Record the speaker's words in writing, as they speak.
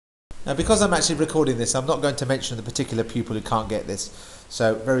Now, because I'm actually recording this, I'm not going to mention the particular pupil who can't get this.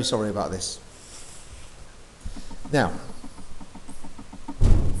 So, very sorry about this. Now,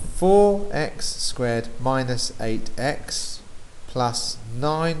 4x squared minus 8x plus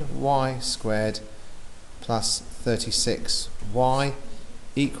 9y squared plus 36y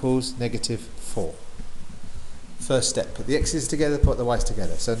equals negative 4. First step, put the x's together, put the y's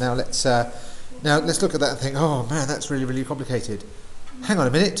together. So now let's look at that and think, oh man, that's really, really complicated. Hang on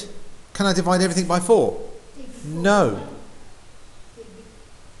a minute. Can I divide everything by 4? No.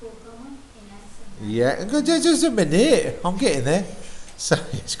 Yeah, just a minute. I'm getting there. So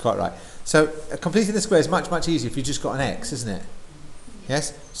it's quite right. So completing the square is much, much easier if you've just got an x, isn't it?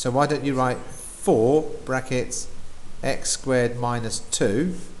 Yes? So why don't you write 4 brackets x squared minus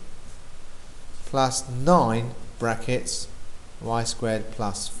 2 plus 9 brackets y squared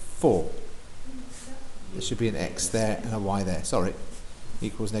plus 4. There should be an x there and a y there. Sorry.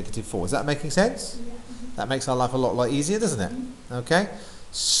 Equals negative 4. Is that making sense? That makes our life a lot easier, doesn't it? Okay.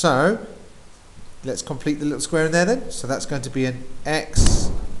 So let's complete the little square in there then. So that's going to be an x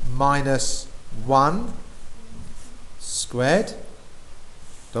minus 1 squared.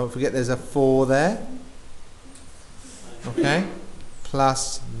 Don't forget there's a 4 there. Okay.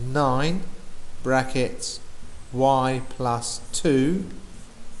 Plus 9 brackets y plus 2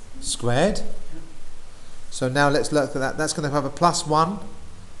 squared. So now let's look at that. That's going to have a plus 1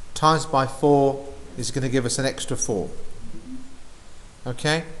 times by 4 is going to give us an extra 4.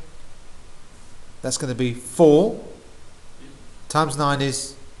 Okay? That's going to be 4 times 9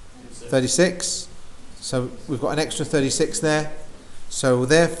 is 36. So we've got an extra 36 there. So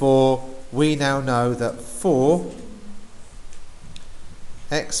therefore we now know that 4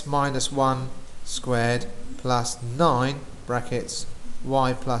 x minus 1 squared plus 9 brackets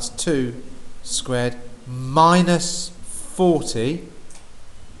y plus 2 squared minus 40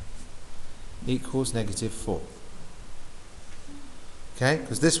 equals negative 4. Okay,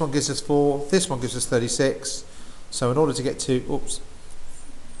 because this one gives us 4, this one gives us 36. So in order to get to,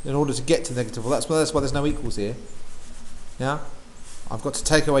 negative 4, that's why there's no equals here. Yeah, I've got to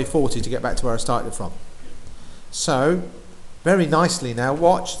take away 40 to get back to where I started from. So very nicely now,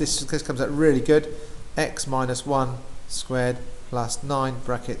 watch, this comes out really good. X minus 1 squared plus 9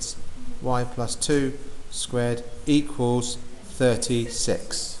 brackets y plus 2 squared equals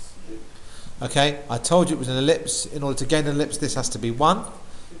 36. Okay, I told you it was an ellipse. In order to gain an ellipse, this has to be 1.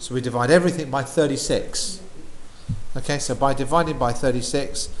 So we divide everything by 36. Okay, so by dividing by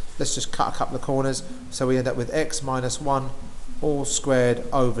 36, let's just cut a couple of corners. So we end up with x minus 1 all squared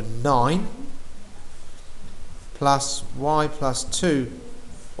over 9 plus y plus 2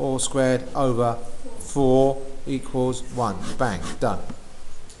 all squared over 4 equals 1. Bang, done.